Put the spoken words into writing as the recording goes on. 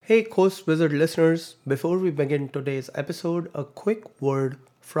Hey, Coast Wizard listeners, before we begin today's episode, a quick word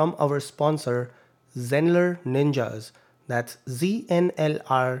from our sponsor, Zenler Ninjas. That's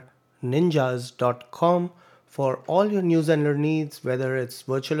ZNLR ninjas.com for all your new Zenler needs, whether it's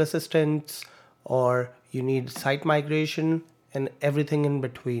virtual assistants or you need site migration and everything in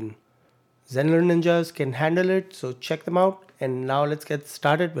between. Zenler Ninjas can handle it, so check them out. And now let's get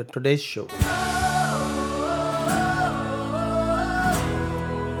started with today's show.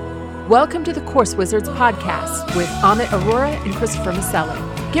 Welcome to the Course Wizards podcast with Amit Arora and Christopher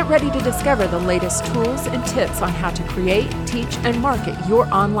Maselli. Get ready to discover the latest tools and tips on how to create, teach, and market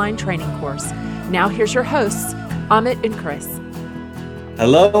your online training course. Now here's your hosts, Amit and Chris.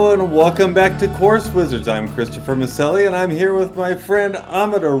 Hello and welcome back to Course Wizards. I'm Christopher Maselli and I'm here with my friend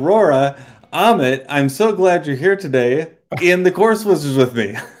Amit Arora. Amit, I'm so glad you're here today in the Course Wizards with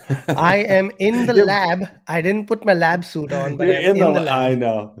me. I am in the lab. I didn't put my lab suit on, but You're I'm in the lab. I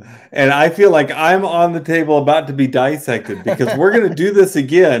know. And I feel like I'm on the table about to be dissected because we're going to do this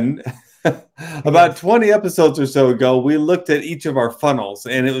again. About 20 episodes or so ago, we looked at each of our funnels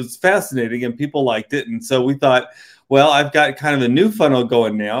and it was fascinating and people liked it. And so we thought, well, I've got kind of a new funnel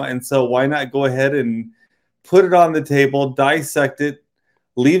going now. And so why not go ahead and put it on the table, dissect it,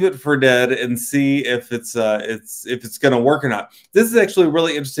 leave it for dead, and see if it's going to work or not. This is actually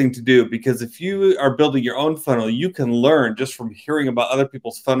really interesting to do because if you are building your own funnel, you can learn just from hearing about other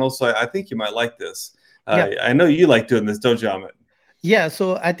people's funnels. So I think you might like this. Yeah. I know you like doing this, don't you, Amit? Yeah,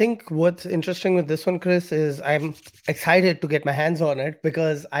 so I think what's interesting with this one, Chris, is I'm excited to get my hands on it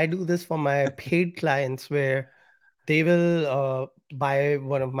because I do this for my paid clients where they will buy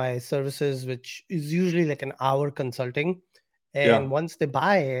one of my services, which is usually like an hour consulting. Yeah. And once they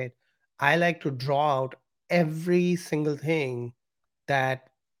buy it, I like to draw out every single thing that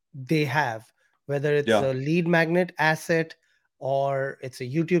they have, whether it's Yeah. a lead magnet asset or it's a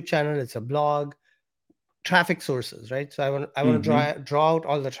YouTube channel, it's a blog, traffic sources, right? So I want to Mm-hmm. draw out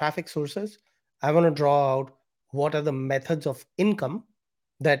all the traffic sources. I want to draw out what are the methods of income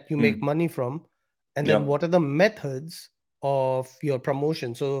that you make Mm. money from, and then Yep. what are the methods of your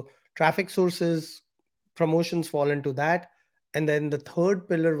promotion. So traffic sources, promotions fall into that, and then the third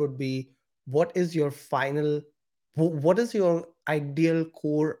pillar would be what is your final, what is your ideal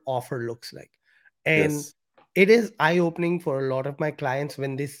core offer looks like, and Yes. it is eye opening for a lot of my clients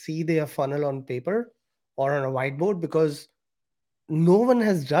when they see their funnel on paper or on a whiteboard because no one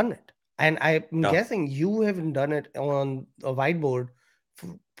has done it. And I'm Yeah. guessing you haven't done it on a whiteboard,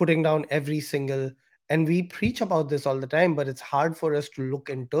 putting down every single. And we preach about this all the time, but it's hard for us to look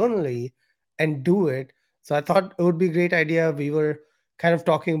internally and do it. So I thought it would be a great idea. We were kind of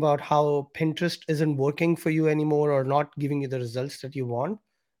talking about how Pinterest isn't working for you anymore or not giving you the results that you want.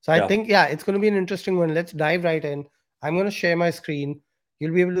 So I Yeah. think, yeah, it's going to be an interesting one. Let's dive right in. I'm going to share my screen.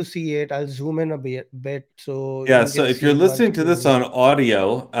 You'll be able to see it. I'll zoom in a bit so Yeah. you So can if you're see my listening to screen this here. on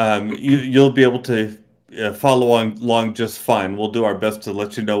audio, you'll be able to follow along just fine. We'll do our best to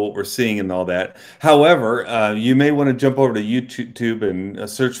let you know what we're seeing and all that. However, you may want to jump over to YouTube and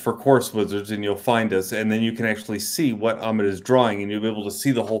search for Course Wizards, and you'll find us. And then you can actually see what Amit is drawing, and you'll be able to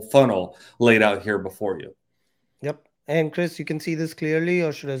see the whole funnel laid out here before you. Yep. And Chris, you can see this clearly,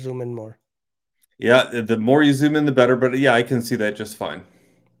 or should I zoom in more? Yeah, the more you zoom in, the better. But yeah, I can see that just fine.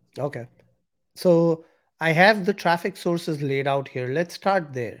 Okay. So I have the traffic sources laid out here. Let's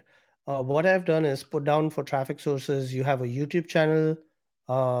start there. What I've done is put down for traffic sources, you have a YouTube channel,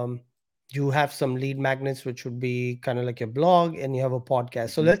 um, you have some lead magnets, which would be kind of like your blog, and you have a podcast.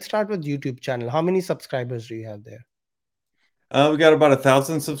 So Mhm. let's start with YouTube channel. How many subscribers do you have there? We got about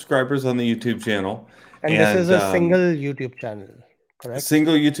 1,000 subscribers on the YouTube channel, And this is and a single YouTube channel, correct?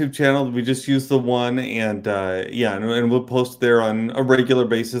 single YouTube channel. We just use the one, and yeah, and we'll post there on a regular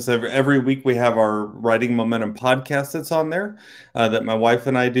basis. Every week we have our Writing Momentum podcast that's on there that my wife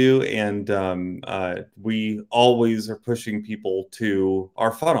and I do, and we always are pushing people to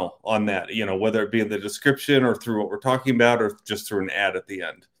our funnel on that. You know, whether it be in the description or through what we're talking about, or just through an ad at the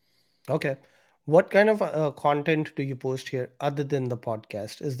end. Okay. What kind of content do you post here other than the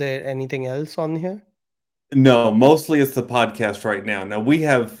podcast? Is there anything else on here? No, mostly it's the podcast right now. Now we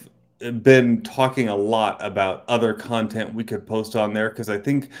have been talking a lot about other content we could post on there because I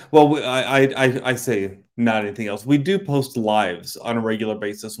think, well, I say not anything else. We do post lives on a regular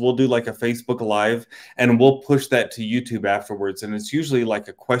basis. We'll do like a Facebook live and we'll push that to YouTube afterwards. And it's usually like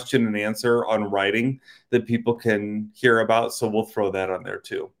a question and answer on writing that people can hear about. So we'll throw that on there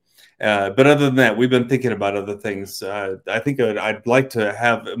too. But other than that, we've been thinking about other things. I think I'd like to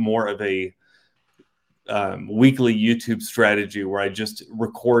have more of a weekly YouTube strategy where I just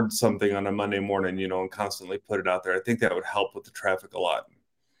record something on a Monday morning, and constantly put it out there. I think that would help with the traffic a lot.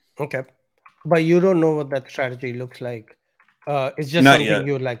 Okay. But you don't know what that strategy looks like. It's just Not something you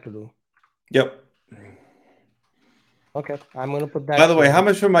yet. would like to do. Yep. Okay. I'm going to put By that the way, how here.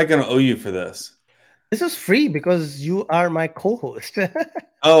 much am I going to owe you for this? This is free because you are my co-host.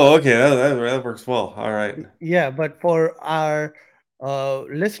 Oh, okay. That works well. All right. Yeah, but for our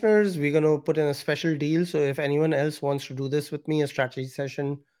listeners, we're going to put in a special deal. So if anyone else wants to do this with me, a strategy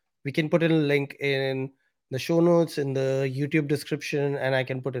session, we can put in a link in the show notes, in the YouTube description, and I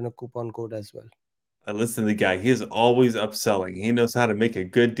can put in a coupon code as well. I listen to the guy. He is always upselling. He knows how to make a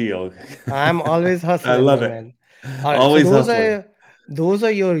good deal. I'm always I hustling, love my it. man. All right, so Always hustling. those are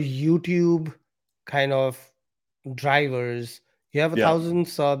your YouTube kind of drivers. You have a Yeah. 1,000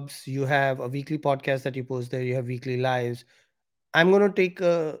 subs. You have a weekly podcast that you post there. You have weekly lives. I'm gonna take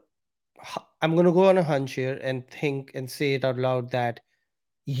a. I'm gonna go on a hunch here and think and say it out loud that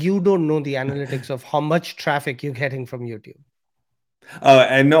you don't know the analytics of how much traffic you're getting from YouTube.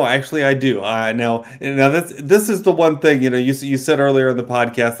 And no, actually, I do. Now this is the one thing you said earlier in the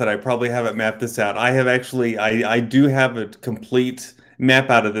podcast that I probably haven't mapped this out. I have actually, I do have a complete map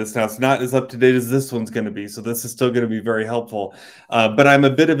out of this now. It's not as up to date as this one's going to be, so this is still going to be very helpful. But I'm a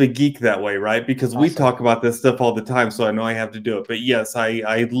bit of a geek that way, right? Because we Awesome. talk about this stuff all the time, so I know I have to do it. But yes,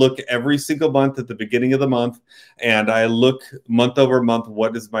 I look every single month at the beginning of the month, and I look month over month.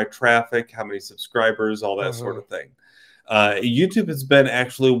 What is my traffic? How many subscribers? All that sort Mhm. of thing. YouTube has been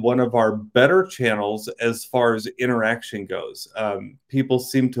actually one of our better channels as far as interaction goes. People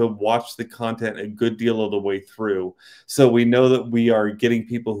seem to watch the content a good deal of the way through. So we know that we are getting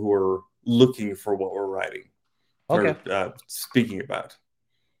people who are looking for what we're writing Okay. or speaking about.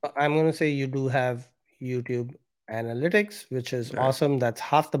 I'm gonna say you do have YouTube analytics, which is All right. awesome. That's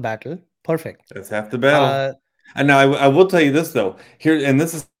half the battle. Perfect. That's half the battle. Uh, And now I will tell you this though. Here, and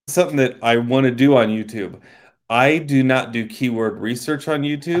this is something that I want to do on YouTube. I do not do keyword research on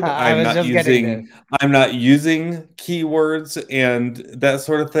YouTube. I was just getting there. I'm not using keywords and that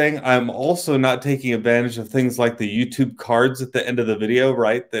sort of thing. I'm also not taking advantage of things like the YouTube cards at the end of the video,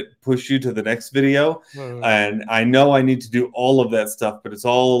 right? That push you to the next video. Mhm. And I know I need to do all of that stuff, but it's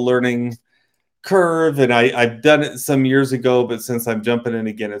all a learning curve. And I've done it some years ago, but since I'm jumping in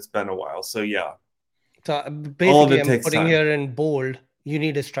again, it's been a while. So yeah, So all of basically, it I'm takes putting time. here in bold, you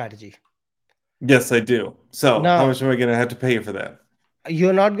need a strategy. Yes, I do. So, how Now, much am I going to have to pay you for that?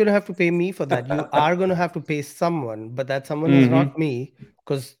 you're not going to have to pay me for that. You are going to have to pay someone, but that someone is not Mm-hmm. me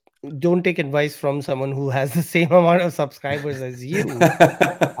because don't take advice from someone who has the same amount of subscribers as you.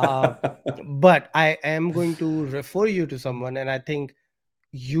 Uh, but I am going to refer you to someone, and I think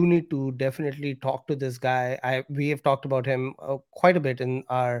you need to definitely talk to this guy. We have talked about him quite a bit in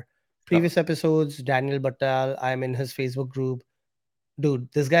our Yeah. previous episodes. Daniel Battal, I'm in his Facebook group. Dude,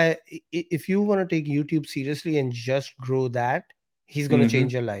 this guy, if you want to take YouTube seriously and just grow that, he's going to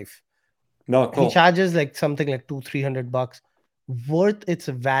change Mm-hmm. your life. No, He cool. charges like something like 200-300 bucks, worth its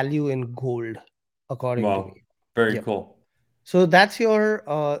value in gold, according to me. Well, very Yep. cool. So that's your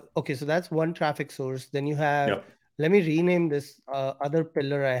okay, so that's one traffic source. Then you have, Yep. let me rename this other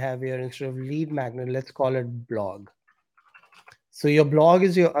pillar I have here. Instead of lead magnet, let's call it blog. So your blog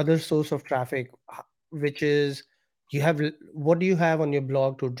is your other source of traffic, which is, what do you have on your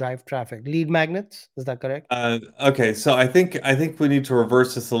blog to drive traffic? Lead magnets, is that correct? Okay, so I think we need to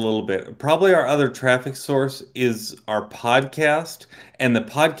reverse this a little bit. Probably our other traffic source is our podcast, and the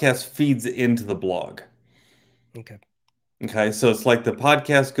podcast feeds into the blog. Okay. Okay, so it's like the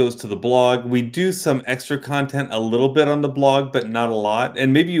podcast goes to the blog. We do some extra content a little bit on the blog, but not a lot.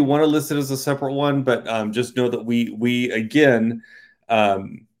 And maybe you want to list it as a separate one, but just know that we again,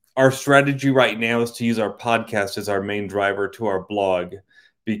 um, our strategy right now is to use our podcast as our main driver to our blog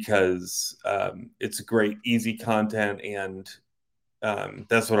because it's great, easy content, and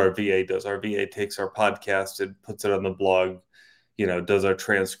that's what our VA does. Our VA takes our podcast and puts it on the blog, does our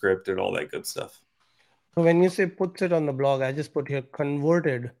transcript and all that good stuff. So when you say puts it on the blog, I just put here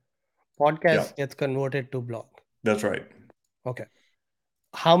converted. Yeah, Podcast gets converted to blog. that's right. Okay.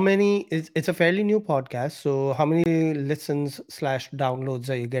 How many it's a fairly new podcast, so how many listens slash downloads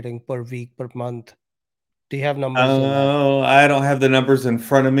are you getting per week, per month? Do you have numbers on that? Oh, I don't have the numbers in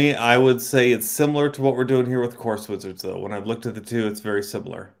front of me. I would say it's similar to what we're doing here with Course Wizards, though. When I've looked at the two, it's very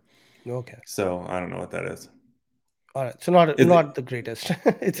similar. Okay. So I don't know what that is. All right. So not It, not the greatest.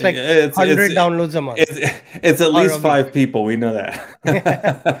 It's like it's 100 downloads a month it's at or a least week. five people. We know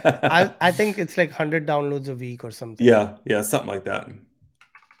that. I think it's like 100 downloads a week or something. Yeah, something like that.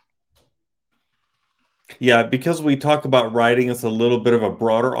 Yeah, because we talk about writing, it's a little bit of a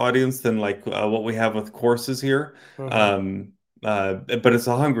broader audience than like what we have with courses here. Mhm. Um, but it's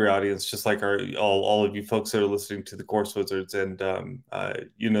a hungry audience, just like all of you folks that are listening to the Course Wizards, and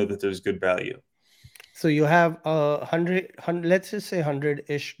you know that there's good value. So you have 100, let's just say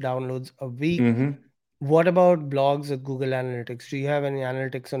 100-ish downloads a week. Mm-hmm. What about blogs at Google Analytics? Do you have any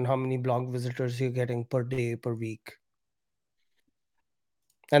analytics on how many blog visitors you're getting per day, per week?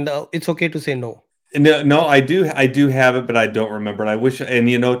 And it's okay to say no. No, no, I do have it, but I don't remember. And I wish, and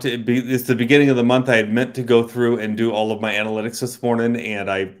you know, it's the beginning of the month. I had meant to go through and do all of my analytics this morning,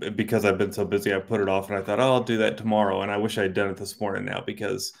 and because I've been so busy, I put it off, and I thought, oh, I'll do that tomorrow. And I wish I had done it this morning now,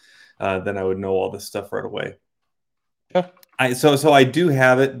 because then I would know all this stuff right away. Yeah. So I do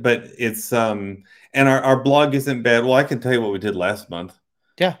have it, but it's and our blog isn't bad. Well, I can tell you what we did last month.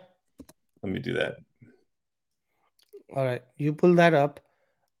 Yeah. Let me do that. All right. You pull that up.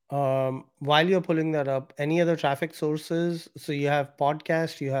 While you're pulling that up, any other traffic sources? So you have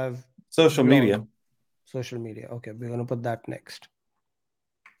podcast, you have Social blog, media. social media. Okay, we're gonna put that next,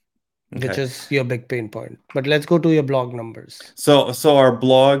 which Okay. is your big pain point. But let's go to your blog numbers. So our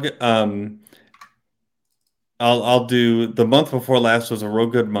blog, I'll do the month before last was a real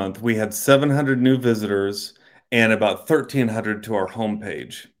good month. We had 700 new visitors and about 1,300 to our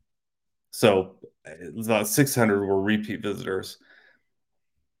homepage. So about 600 were repeat visitors.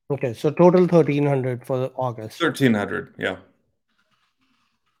 Okay, so total 1,300 for August. 1,300, yeah.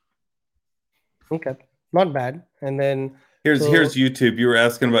 Okay, not bad. And then Here's YouTube. You were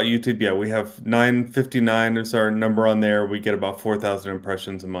asking about YouTube. Yeah, we have 959 is our number on there. We get about 4,000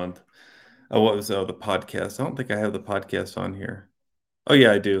 impressions a month. Oh, what was the podcast? I don't think I have the podcast on here. Oh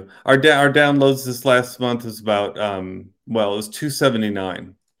yeah, I do. Our downloads this last month was about well, it was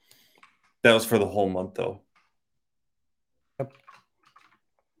 279. That was for the whole month though. Yep.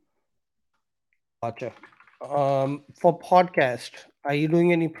 Gotcha. For podcast, are you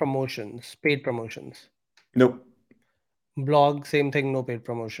doing any promotions, paid promotions? Nope. Blog, same thing, no paid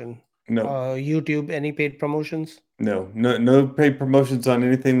promotion. No. YouTube, any paid promotions? No paid promotions on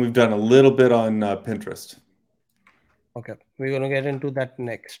anything. We've done a little bit on Pinterest. Okay, we're gonna get into that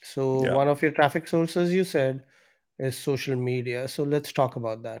next. So Yeah. one of your traffic sources you said is social media. So let's talk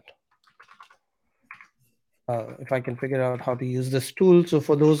about that. If I can figure out how to use this tool. So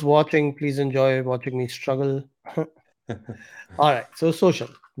for those watching, please enjoy watching me struggle. All right. So social.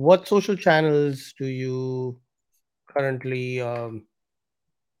 What social channels do you currently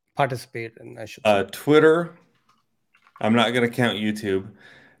participate in? I should say. Twitter. I'm not going to count YouTube.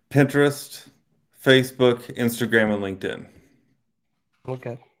 Pinterest, Facebook, Instagram, and LinkedIn.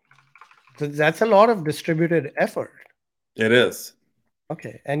 Okay. So that's a lot of distributed effort. It is.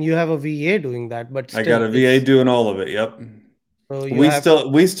 Okay, and you have a VA doing that, but I got still, a VA doing all of it. Yep. so you We have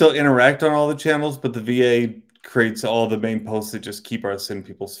still interact on all the channels, but the VA creates all the main posts that just keep us in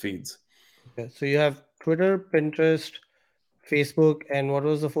people's feeds. okay, so you have Twitter, Pinterest, Facebook, and what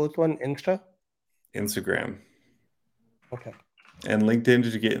was the fourth one? Instagram. Okay. And LinkedIn.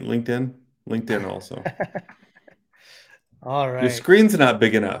 Did you get LinkedIn? LinkedIn also. All Your right. screen's not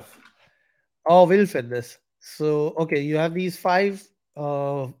big enough. Oh, we'll fit this. So, okay, you have these 5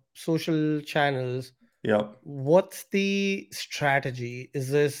 social channels. Yep. What's the strategy? Is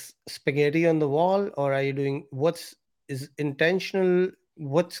this spaghetti on the wall, or are you doing is intentional?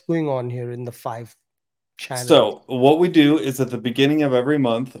 What's going on here in the 5 channels? So what we do is at the beginning of every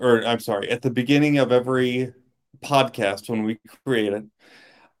month, or I'm sorry, at the beginning of every podcast when we create it,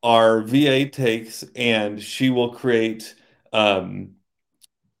 our VA takes and she will create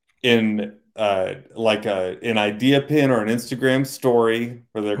in like an idea pin or an Instagram story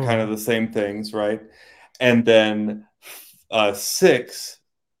where they're kind of the same things, right? And then 6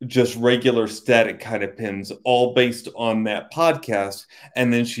 just regular static kind of pins, all based on that podcast.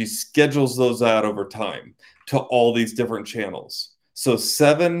 And then she schedules those out over time to all these different channels. So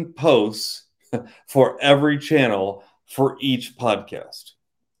 7 posts for every channel for each podcast.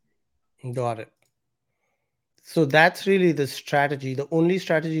 Got it. So that's really the strategy. The only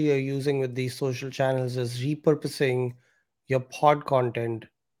strategy you're using with these social channels is repurposing your pod content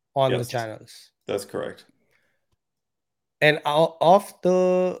on the channels. That's correct. And of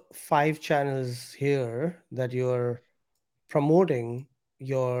the 5 channels here that you're promoting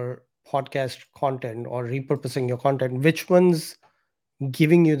your podcast content or repurposing your content, which one's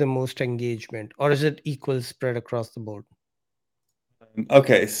giving you the most engagement, or is it equal spread across the board?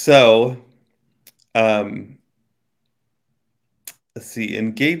 Okay, so let's see.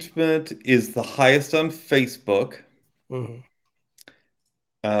 Engagement is the highest on Facebook. Mm-hmm.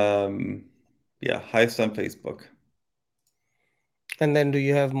 Yeah, highest on Facebook. And then do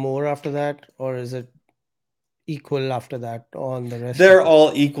you have more after that, or is it equal after that on the rest of They're it?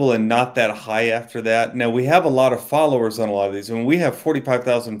 all equal and not that high after that. Now, we have a lot of followers on a lot of these, and we have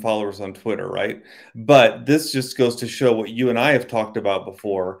 45,000 followers on Twitter, right? But this just goes to show what you and I have talked about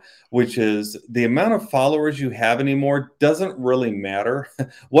before, which is the amount of followers you have anymore doesn't really matter.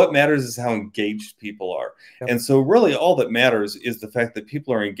 What matters is how engaged people are. Yep. And so, really, all that matters is the fact that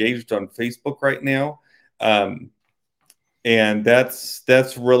people are engaged on Facebook right now. Um, and that's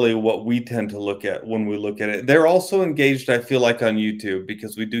really what we tend to look at when we look at it. They're also engaged, I feel like, on YouTube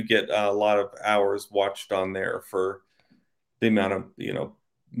because we do get a lot of hours watched on there for the amount of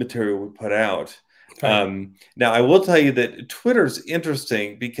material we put out. Right. Now, I will tell you that Twitter's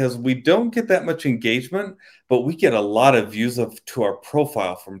interesting because we don't get that much engagement, but we get a lot of views to our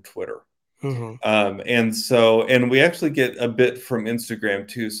profile from Twitter. Mm-hmm. And we actually get a bit from Instagram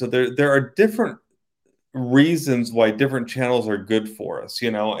too. So there are different reasons why different channels are good for us,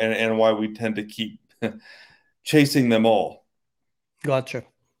 and why we tend to keep chasing them all. Gotcha.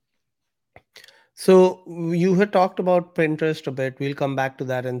 So you had talked about Pinterest a bit. We'll come back to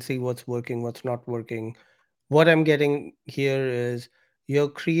that and see what's working, what's not working. What I'm getting here is you're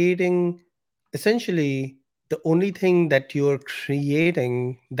creating essentially the only thing that you're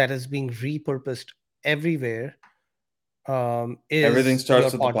creating that is being repurposed everywhere Everything is your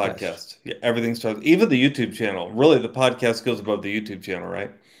starts with the podcast. podcast. Yeah, everything starts, even the YouTube channel. Really, the podcast goes above the YouTube channel,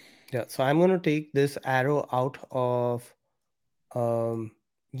 right? Yeah. So I'm going to take this arrow out of um,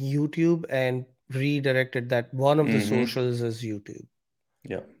 YouTube and redirect it that one of the Mm-hmm. socials is YouTube.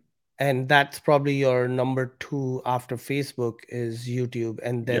 Yep. And that's probably your number two after Facebook is YouTube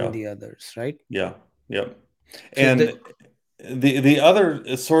and then Yeah. the others, right? Yeah. Yep. So And the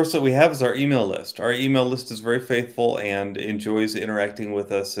other source that we have is our email list. Our email list is very faithful and enjoys interacting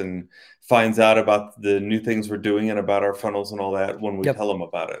with us and finds out about the new things we're doing and about our funnels and all that when we yep, tell them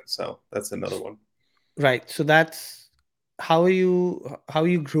about it. So that's another one. right. So that's how are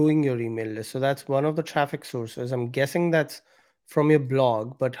you growing your email list? So that's one of the traffic sources. I'm guessing that's from your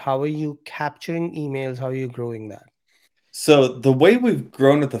blog, but how are you capturing emails? How are you growing that? So the way we've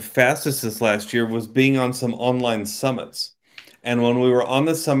grown it the fastest this last year was being on some online summits. And when we were on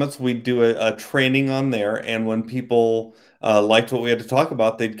the summits, we'd do a training on there. And when people liked what we had to talk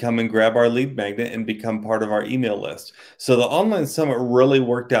about, they'd come and grab our lead magnet and become part of our email list. So the online summit really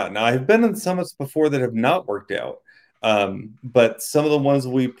worked out. Now, I've been in summits before that have not worked out. But some of the ones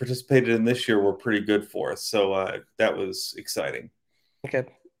we participated in this year were pretty good for us. So that was exciting. Okay.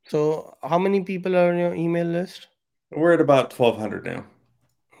 So how many people are on your email list? We're at about 1,200 now.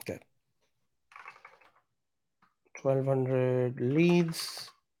 Okay. 1,200 leads.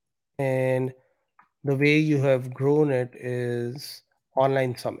 And the way you have grown it is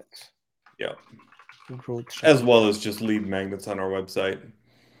online summits, Yeah. growth As strategy. well as just lead magnets on our website,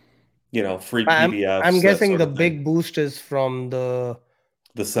 free I'm PDFs, that guessing sort the of thing. big boost is from the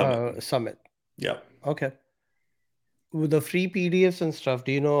The summit. summit. Yeah. Okay. With the free PDFs and stuff,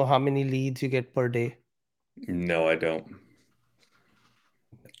 do you know how many leads you get per day? No, I don't.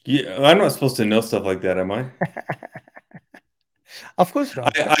 Yeah, I'm not supposed to know stuff like that, am I? Of course I,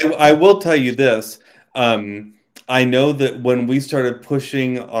 not. I will tell you this. Um, I know that when we started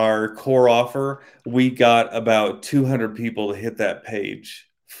pushing our core offer, we got about 200 people to hit that page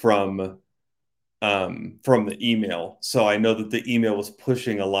from the email. So I know that the email was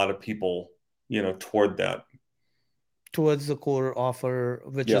pushing a lot of people, toward that. Towards the core offer,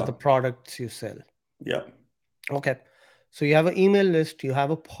 which is Yeah. the products you sell. Yeah. Okay. So you have an email list, you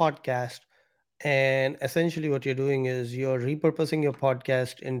have a podcast, and essentially what you're doing is you're repurposing your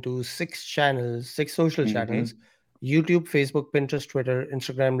podcast into six channels, six social channels: Hmm. YouTube, Facebook, Pinterest, Twitter,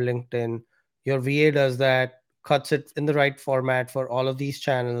 Instagram, LinkedIn. Your VA does that, cuts it in the right format for all of these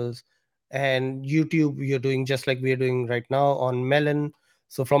channels. And YouTube, you're doing just like we're doing right now on Melon.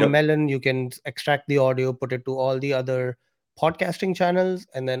 So from Yep. Melon, you can extract the audio, put it to all the other podcasting channels,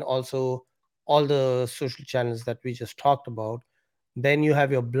 and then also all the social channels that we just talked about. Then you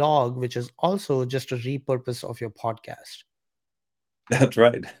have your blog, which is also just a repurpose of your podcast. That's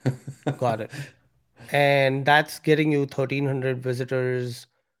right. Got it. And that's getting you 1,300 visitors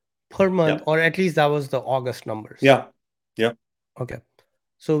per month, Yep. or at least that was the August numbers. Yeah. Yep. Okay.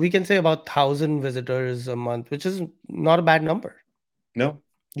 So we can say about 1,000 visitors a month, which is not a bad number. No.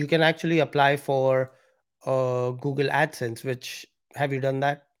 You can actually apply for Google AdSense, which have you done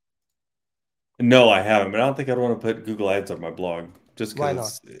that? No, I haven't, but I don't think I'd want to put Google Ads on my blog just Why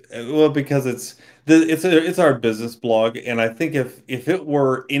not? because because it's our business blog, and I think if it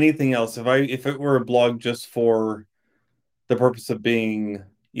were anything else, if it were a blog just for the purpose of being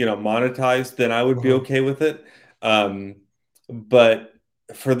monetized, then I would be Mhm. okay with it. But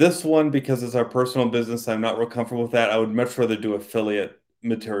for this one, because it's our personal business, I'm not real comfortable with that. I would much rather do affiliate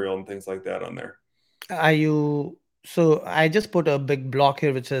material and things like that on there. Are you so I just put a big block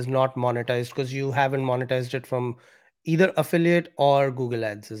here which says not monetized because you haven't monetized it from either affiliate or Google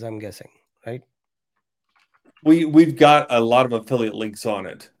Ads, as I'm guessing, right? We've got a lot of affiliate links on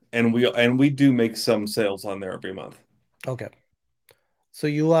it, and we do make some sales on there every month. Okay. So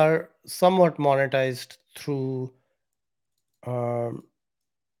you are somewhat monetized through um,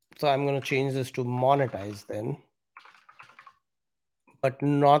 so I'm going to change this to monetize then, but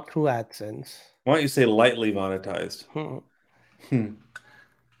not through AdSense. Why don't you say lightly monetized? Hmm. Hmm.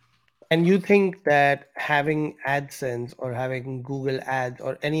 And you think that having AdSense or having Google Ads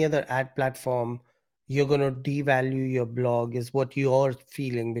or any other ad platform, you're going to devalue your blog, is what you're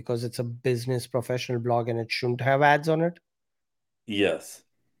feeling because it's a business professional blog and it shouldn't have ads on it? Yes.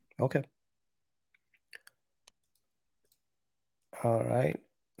 Okay. All right.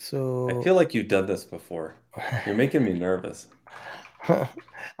 I So feel like you've done this before. You're making me nervous.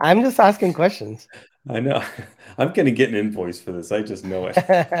 I'm just asking questions. I know. I'm going to get an invoice for this. I just know it.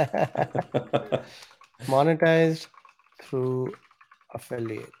 Monetized through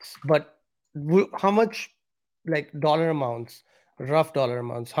affiliates. But how much, like dollar amounts, rough dollar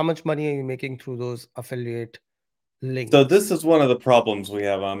amounts, how much money are you making through those affiliate So links? this is one of the problems we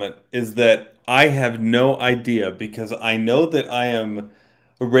have, Amit, is that I have no idea because I know that I am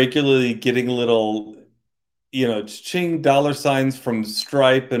regularly getting little, ching dollar signs from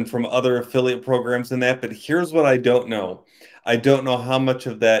Stripe and from other affiliate programs and that, but here's what I don't know. I don't know how much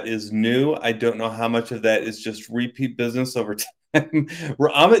of that is new. I don't know how much of that is just repeat business over time. Where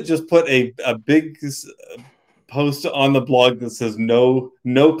Amit just put a big post on the blog that says no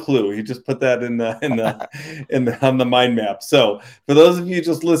clue. He just put that in the on the mind map. So for those of you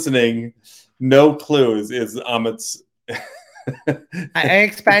just listening, no clue is Amit's. I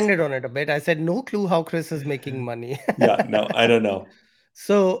expanded on it a bit. I said, no clue how Chris is making money. Yeah, no, I don't know.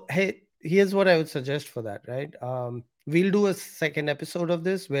 So, hey, here's what I would suggest for that, right? We'll do a second episode of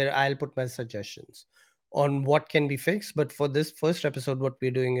this where I'll put my suggestions on what can be fixed. But for this first episode, what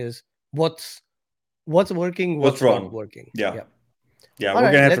we're doing is what's what's working, What's what's not wrong? working. Yeah, Yeah. yeah, All we're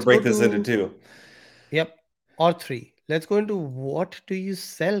right, gonna have to let's go break this into to, two. yep, or three. Let's go into what do you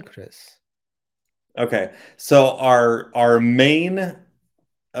sell, Chris? Okay, so our main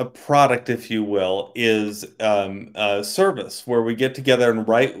product, if you will, is a service where we get together and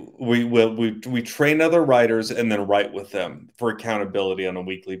write. We train other writers and then write with them for accountability on a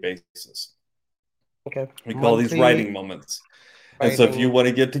weekly basis. Okay. We call these writing Monthly moments. And so if you writing want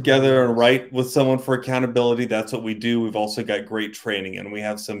to get together and moments. write with someone for accountability, that's what we do. We've also got great training, and we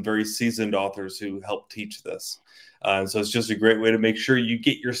have some very seasoned authors who help teach this. So it's just a great way to make sure you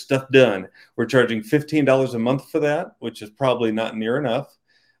get your stuff done. We're charging $15 a month for that, which is probably not near enough.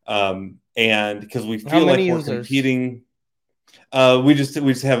 And because we How feel many like we're users? competing, we just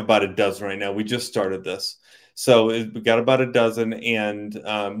have about a dozen right now. We just started this, so we got about a dozen, and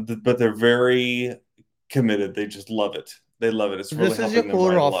but they're very committed. They just love it. They love it. It's really This is your helping them core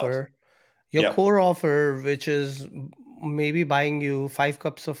write a lot. offer. Your Yep. core offer, which is maybe buying you 5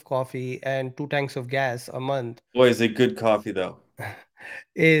 cups of coffee and 2 tanks of gas a month, Boy, is it good coffee though.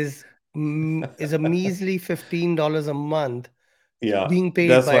 is is a measly $15 a month Yeah, being paid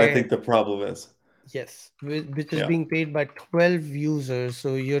that's what I by, think the problem is. yes, which is Yeah, being paid by 12 users.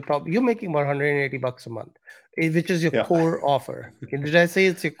 So you're making about $180 a month, which is your yeah. core offer. Okay, did I say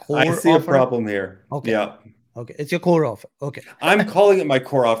it's your I core see a offer? problem here. Okay. Yeah. Okay. It's your core offer. Okay. I'm calling it my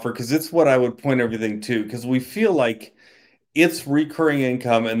core offer because it's what I would point everything to because we feel like it's recurring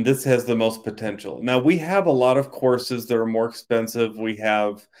income and this has the most potential. Now we have a lot of courses that are more expensive. We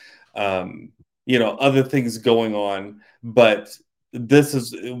have um, other things going on, but this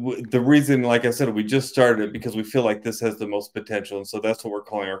is the reason, like I said, we just started it because we feel like this has the most potential. And so that's what we're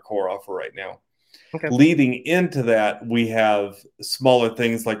calling our core offer right now. Okay. Leading into that, we have smaller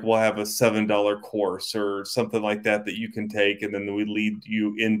things like we'll have a $7 course or something like that that you can take, and then we lead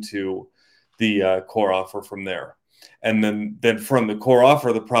you into the core offer from there. And then from the core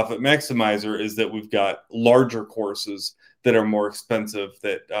offer, the profit maximizer is that we've got larger courses that are more expensive.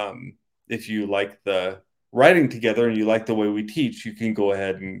 That if you like the writing together and you like the way we teach, you can go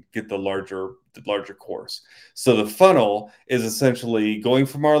ahead and get the larger course. So the funnel is essentially going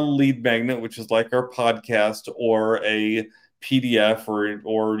from our lead magnet, which is like our podcast or a PDF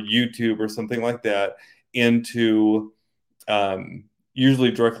or YouTube or something like that, into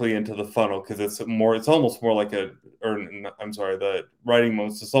usually directly into the funnel because it's almost more like I'm sorry, the writing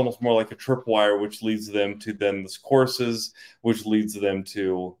modes, it's almost more like a tripwire, which leads them to then this courses, which leads them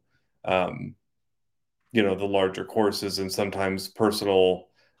to um, the larger courses and sometimes personal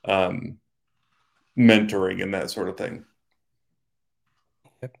mentoring and that sort of thing.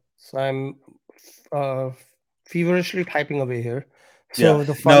 Yep. So I'm uh, feverishly typing away here. Yeah. So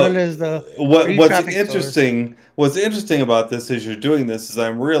the funnel Now, is the what free what's traffic source. interesting what's interesting about this as you're doing this is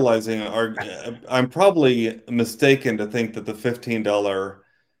I'm realizing I'm probably mistaken to think that the $15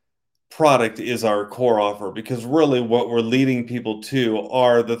 product is our core offer, because really what we're leading people to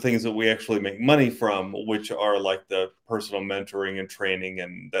are the things that we actually make money from, which are like the personal mentoring and training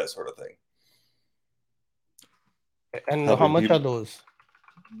and that sort of thing. And how Helping much are people. those?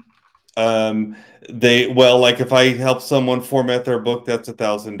 Like if I help someone format their book, that's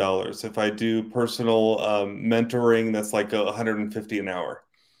 $1,000. If I do personal mentoring, that's like $150 an hour.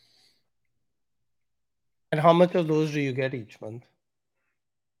 And how much of those do you get each month?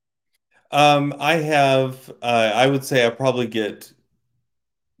 I would say I probably get,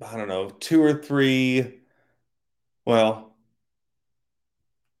 I don't know, two or three, well,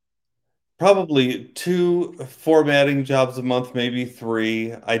 probably two formatting jobs a month, maybe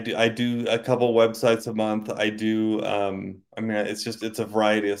three. I do a couple websites a month. I mean, it's a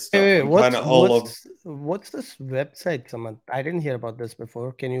variety of stuff. Wait, I'm kind of all of what's this website, Samant? I didn't hear about this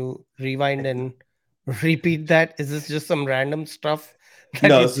before. Can you rewind and repeat that? Is this just some random stuff that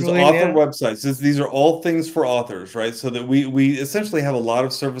No, you this is threw in author here? websites. These are all things for authors, right? So that we essentially have a lot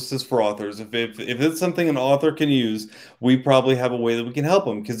of services for authors. If it's something an author can use, we probably have a way that we can help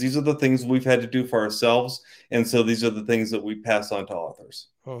them, because these are the things we've had to do for ourselves, and so these are the things that we pass on to authors.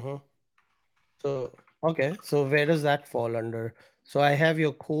 Uh-huh. So, okay. So where does that fall under? So I have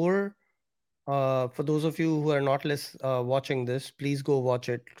your core. For those of you who are not watching this, please go watch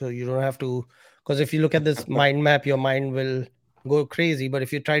it. So you don't have to, because if you look at this mind map, your mind will go crazy. But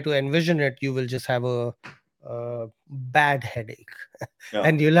if you try to envision it, you will just have a bad headache. Yeah.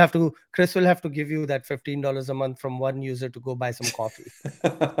 And Chris will have to give you that $15 a month from one user to go buy some coffee.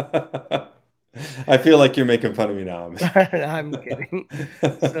 I feel like you're making fun of me now. I'm kidding.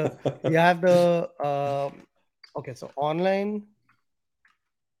 So you have okay, so online.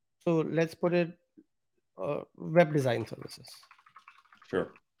 So let's put it web design services.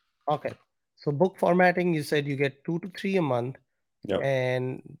 Sure. Okay. So book formatting, you said you get 2 to 3 a month. Yep.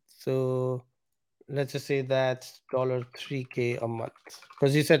 And so let's just say that's $3K a month.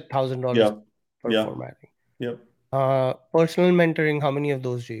 Because you said $1,000 Yeah. for Yeah. formatting. Yep. Personal mentoring, how many of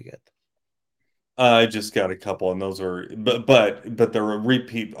those do you get? I just got a couple, and those are, but they're a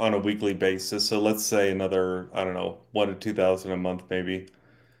repeat on a weekly basis. So let's say another, I don't know, 1 to 2,000 a month maybe.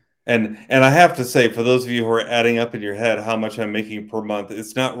 And I have to say, for those of you who are adding up in your head how much I'm making per month,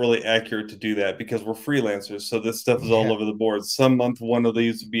 it's not really accurate to do that, because we're freelancers. So this stuff is all Yeah. over the board. Some month one of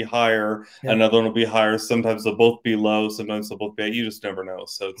these will be higher, Yep. another one will be higher. Sometimes they'll both be low, sometimes they'll both be. You just never know.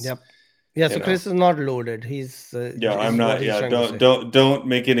 So it's Yep. Yeah. you So know. Chris is not loaded. Yeah, I'm Is what not. he's Yeah, trying to don't say. don't don't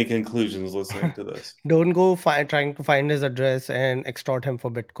make any conclusions listening to this. Don't go trying to find his address and extort him for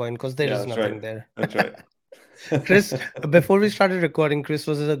Bitcoin, because there Yeah, is that's right. nothing there. That's right. Chris, before we started recording, Chris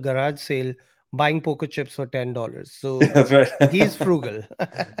was at a garage sale buying poker chips for $10. So That's right. he's frugal.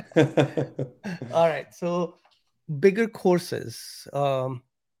 All right. So bigger courses.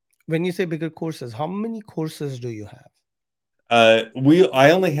 When you say bigger courses, how many courses do you have? I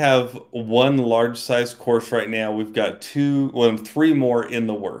only have one large size course right now. We've got three more in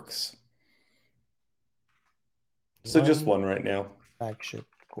the works. So just One one right now. flagship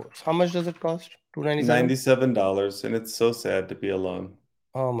course. How much does it cost? $297. $97, and it's so sad to be alone.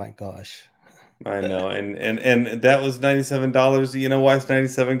 Oh my gosh. I know, and that was $97. You know why it's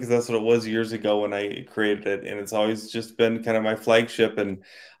 97? Because that's what it was years ago when I created it, and it's always just been kind of my flagship. And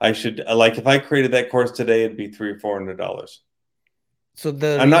I should like if I created that course today, it'd be $300-400. So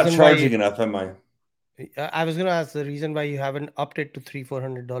the I'm not reason charging why enough, am I? I was gonna ask, the reason why you haven't upped it to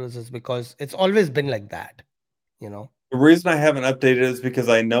 $300-400 is because it's always been like that, you know. The reason I haven't updated is because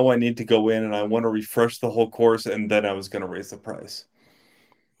I know I need to go in and I want to refresh the whole course, and then I was going to raise the price.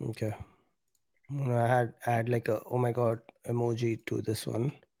 Okay. I had add like a oh my god emoji to this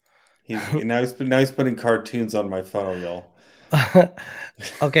one. He's putting cartoons on my funnel, y'all.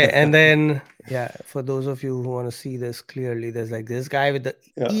 Okay, and then yeah, for those of you who want to see this clearly, there's like this guy with the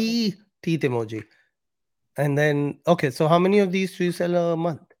Yeah. teeth emoji. And then okay, so how many of these do you sell a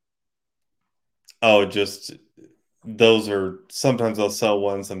month? Oh, just those are sometimes I'll sell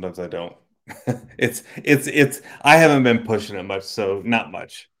one, sometimes I don't. It's I haven't been pushing it much, so not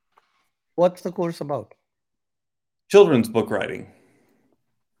much. What's the course about? Children's book writing.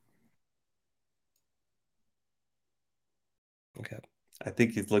 Okay. I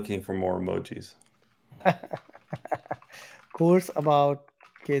think he's looking for more emojis. Course about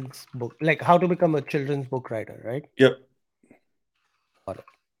kids book, like how to become a children's book writer, right? Yep, Got it.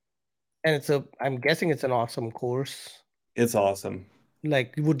 And I'm guessing it's an awesome course. it's awesome.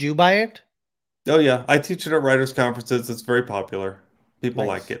 Like, would you buy it? Oh yeah, I teach it at writers' conferences. It's very popular. People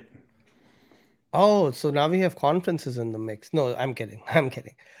like Nice. it. Oh, so now we have conferences in the mix. No, I'm kidding. I'm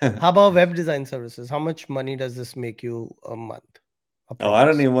kidding. How about web design services? How much money does this make you a month? Oh, I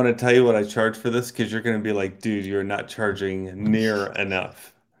don't Approx. even want to tell you what I charge for this because you're going to be like, dude, you're not charging near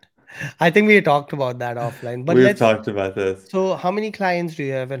enough. I think we talked about that offline, but We've let's. talked about this. So, how many clients do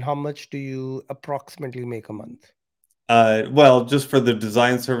you have, and how much do you approximately make a month? Well, just for the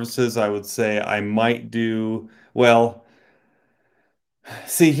design services, I would say I might do, well,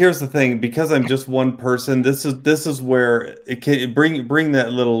 see, here's the thing, because I'm just one person, this is where it can bring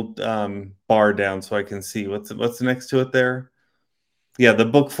that little bar down so I can see what's next to it there. Yeah, the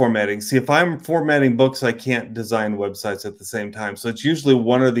book formatting. See, if I'm formatting books, I can't design websites at the same time. So it's usually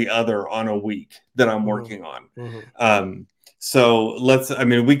one or the other on a week that I'm Hmm. working on. Hmm. So I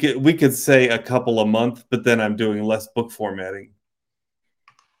mean, we could say a couple a month, but then I'm doing less book formatting.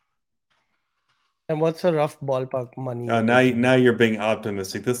 And what's a rough ballpark money you're Now making? you're being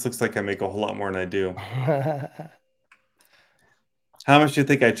optimistic. This looks like I make a whole lot more than I do. How much do you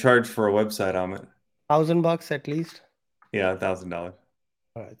think I charge for a website, Amit? $1,000 at least. Yeah, $1,000.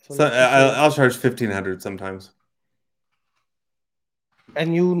 All right, so So let's just say, I'll charge 1,500 sometimes.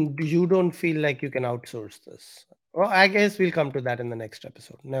 and you don't feel like you can outsource this. Well, I guess we'll come to that in the next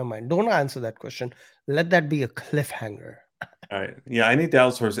episode. Never mind. Don't answer that question. Let that be a cliffhanger. All right. Yeah, I need to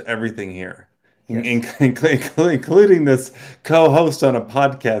outsource everything here, Yes. including this co-host on a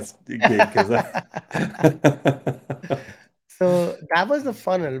podcast gig, because I. So that was the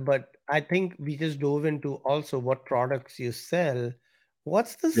funnel, but I think we just dove into also what products you sell.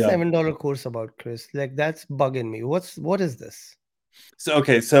 What's the Yeah. $7 course about, Chris? Like that's bugging me. What is this? So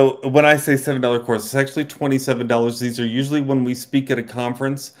okay, so when I say $7 course, it's actually $27. These are usually when we speak at a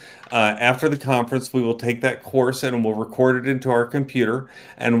conference. After the conference, we will take that course and we'll record it into our computer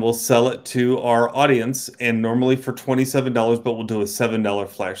and we'll sell it to our audience. And normally for $27, but we'll do a $7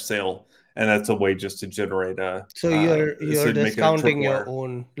 flash sale, and that's a way just to generate So so you're to make it a discounting your tripwire.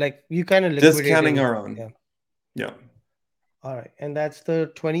 own, like you kind of Discounting liquidating. our own. Yeah. Yeah. All right. And that's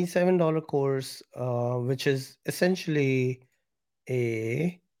the $27 course, which is essentially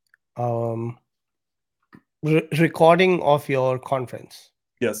a um, recording of your conference.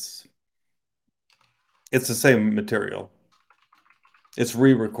 Yes. It's the same material. It's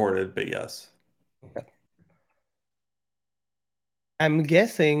re-recorded, but yes. Okay. I'm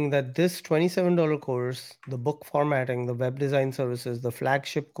guessing that this $27 course, the book formatting, the web design services, the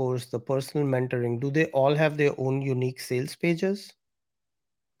flagship course, the personal mentoring, do they all have their own unique sales pages?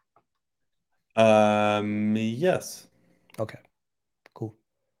 Yes. Okay, cool.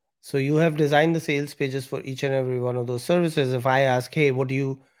 So you have designed the sales pages for each and every one of those services. If I ask, hey, what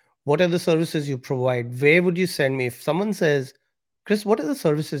are the services you provide? Where would you send me? If someone says, Chris, what are the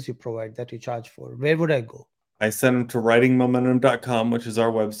services you provide that you charge for? Where would I go? I send them to writingmomentum.com, which is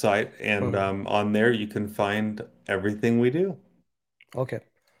our website, and Mhm. on there you can find everything we do. Okay.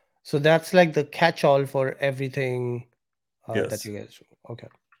 So that's like the catch-all for everything that Yes. you guys do. Okay,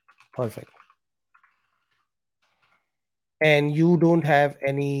 perfect. And you don't have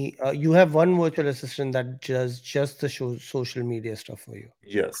any, you have one virtual assistant that does just the social media stuff for you.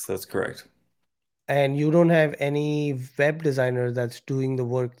 Yes, that's correct. And you don't have any web designer that's doing the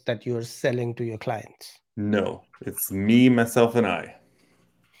work that you're selling to your clients. No, it's me, myself, and I.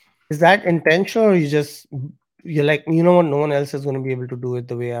 Is that intentional, or you're like, you know what, no one else is going to be able to do it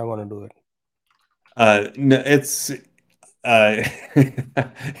the way I want to do it? No, it's I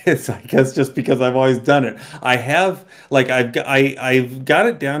guess just because I've always done it. I have like I've got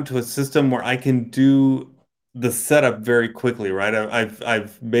it down to a system where I can do the setup very quickly, right?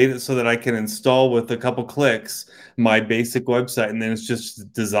 I've made it so that I can install with a couple clicks my basic website, and then it's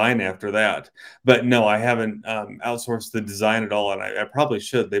just design after that. But no, I haven't outsourced the design at all, and I probably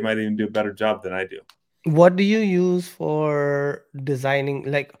should. They might even do a better job than I do. What do you use for designing?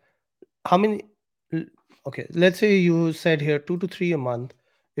 Like, how many? l- Okay, let's say you said here 2 to 3 a month.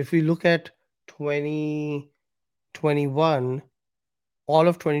 If we look at 2021, all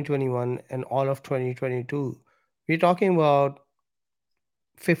of 2021 and all of 2022, we're talking about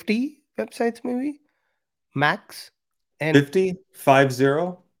 50 websites, maybe max. And 50?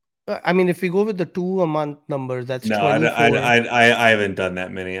 I mean, if we go with the 2 a month number, that's No, 24. I haven't done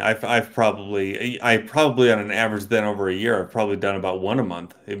that many. I probably on an average then over a year, I've probably done about one a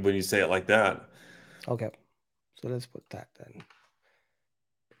month when you say it like that. Okay, so let's put that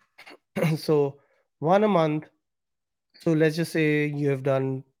then. So one a month. So let's just say you have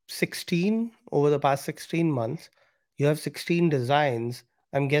done 16 over the past 16 months. You have 16 designs.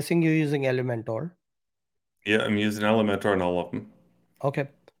 I'm guessing you're using Elementor. Yeah, I'm using Elementor on all of them. Okay.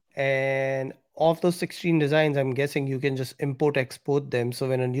 And of those 16 designs, I'm guessing you can just import, export them. So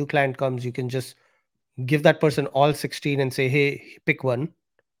when a new client comes, you can just give that person all 16 and say, hey, pick one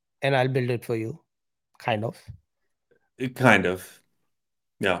and I'll build it for you. Kind of. Kind of.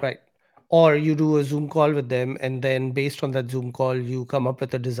 Yeah. Right. Or you do a Zoom call with them, and then based on that Zoom call, you come up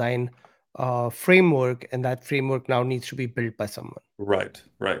with a design framework, and that framework now needs to be built by someone. Right.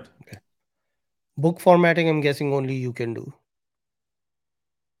 Right. Okay. Book formatting, I'm guessing only you can do.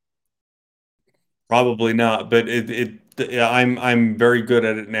 Probably not, but yeah, I'm very good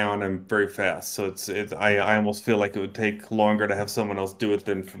at it now and I'm very fast. So I almost feel like it would take longer to have someone else do it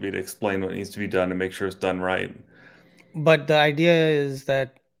than for me to explain what needs to be done and make sure it's done right. But the idea is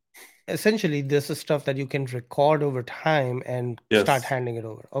that essentially this is stuff that you can record over time and start Yes. handing it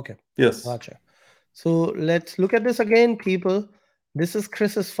over. Okay. Yes. Gotcha. So let's look at this again, people. This is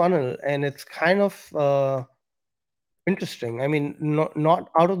Chris's funnel, and it's kind of interesting. I mean, not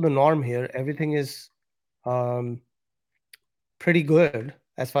out of the norm here. Everything is um, pretty good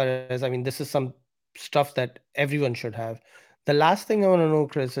as far as, I mean, this is some stuff that everyone should have. The last thing I want to know,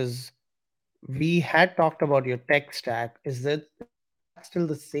 Chris, is we had talked about your tech stack. Is that still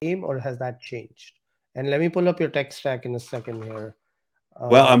the same or has that changed? And let me pull up your tech stack in a second here.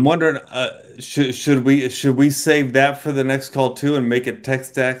 Well, I'm Um, wondering, should we save that for the next call too and make it tech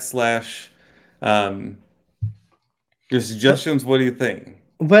stack slash um your well, suggestions? What do you think?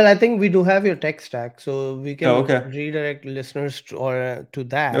 well, I think we do have your tech stack, so we Oh, can okay. redirect listeners to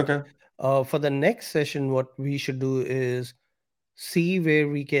that. Okay. For the next session, what we should do is see where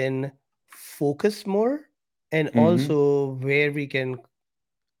we can focus more and Mm-hmm. also where we can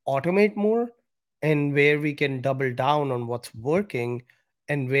automate more and where we can double down on what's working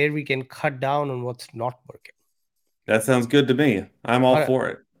and where we can cut down on what's not working. That sounds good to me. I'm all All right. for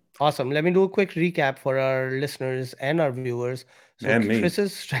it. Awesome. Let me do a quick recap for our listeners and our viewers. So And me.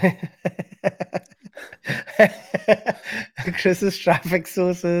 Chris's traffic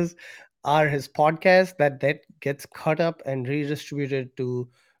sources are his podcast that gets cut up and redistributed to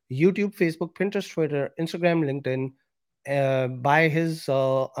YouTube, Facebook, Pinterest, Twitter, Instagram, LinkedIn by his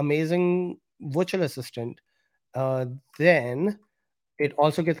amazing virtual assistant. Uh, then it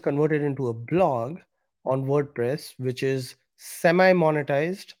also gets converted into a blog on WordPress, which is semi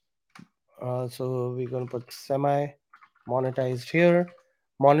monetized. So we're going to put semi monetized here,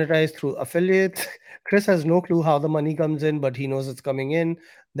 monetized through affiliates. Chris has no clue how the money comes in, but he knows it's coming in.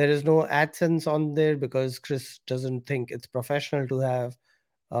 There is no AdSense on there because Chris doesn't think it's professional to have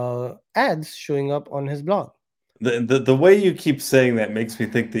ads showing up on his blog. The way you keep saying that makes me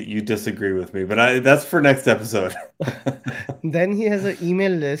think that you disagree with me, but that's for next episode. Then he has an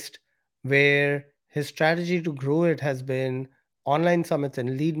email list where his strategy to grow it has been online summits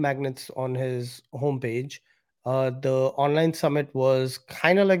and lead magnets on his homepage. The online summit was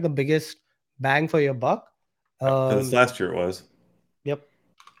kind of like the biggest bang for your buck. For this Um, last year it was. yep.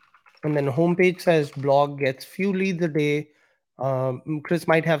 And then homepage says blog gets few leads a day. Chris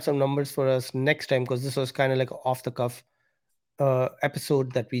might have some numbers for us next time because this was kind of like off the cuff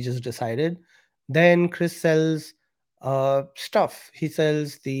episode that we just decided. Then Chris sells stuff. He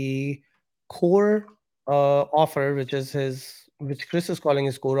sells the core offer, which Chris is calling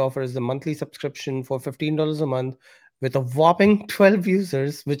his core offer, is the monthly subscription for $15 a month with a whopping 12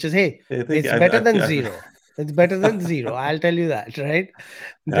 users, which is, hey, I think it's better than zero. It's better than zero. I'll tell you that, right?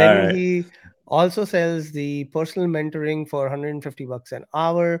 All Then right. he also sells the personal mentoring for 150 bucks an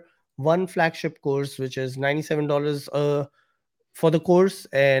hour, one flagship course, which is $97 for the course,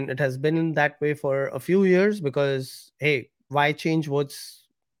 and it has been that way for a few years because hey, why change what's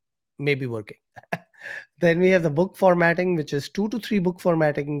maybe working? Then we have the book formatting, which is 2 to 3 book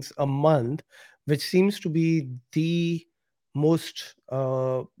formattings a month, which seems to be the most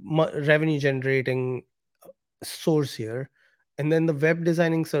revenue generating source here. And then the web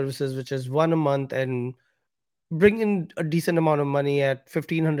designing services, which is one a month and bring in a decent amount of money at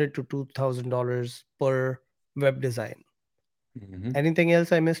 $1,500 to $2,000 per web design. Mhm. Anything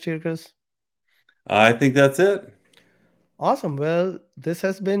else I missed here, Chris? I think that's it. Awesome. Well, this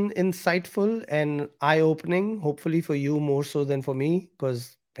has been insightful and eye opening, hopefully for you more so than for me,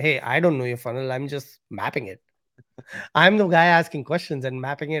 because hey, I don't know your funnel. I'm just mapping it. I'm the guy asking questions and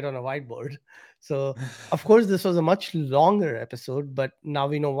mapping it on a whiteboard. So, of course, this was a much longer episode, but now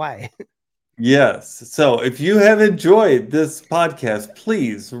we know why. Yes. So if you have enjoyed this podcast,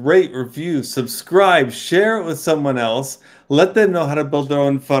 please rate, review, subscribe, share it with someone else. Let them know how to build their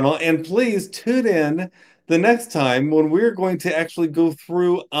own funnel. And please tune in the next time when we're going to actually go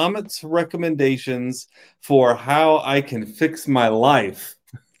through Amit's recommendations for how I can fix my life.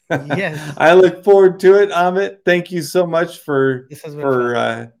 Yes. I look forward to it, Amit. Thank you so much for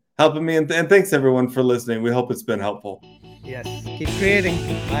helping me, and thanks everyone for listening. We hope it's been helpful. Yes. Keep creating.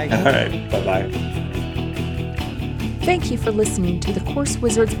 Bye. All right. Bye-bye. Thank you for listening to the Course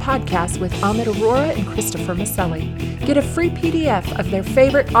Wizards podcast with Amit Arora and Christopher Maselli. Get a free PDF of their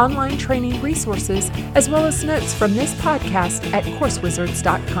favorite online training resources, as well as notes from this podcast at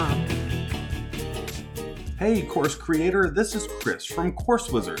CourseWizards.com. Hey, course creator, this is Chris from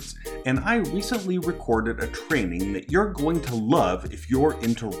Course Wizards, and I recently recorded a training that you're going to love if you're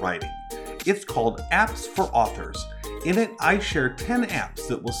into writing. It's called Apps for Authors. In it, I share 10 apps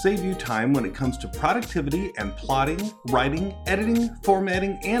that will save you time when it comes to productivity and plotting, writing, editing,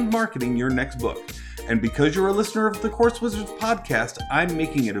 formatting, and marketing your next book. And because you're a listener of the Course Wizards podcast, I'm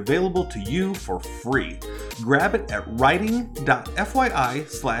making it available to you for free. Grab it at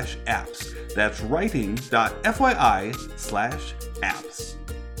writing.fyi/apps. That's writing.fyi/apps.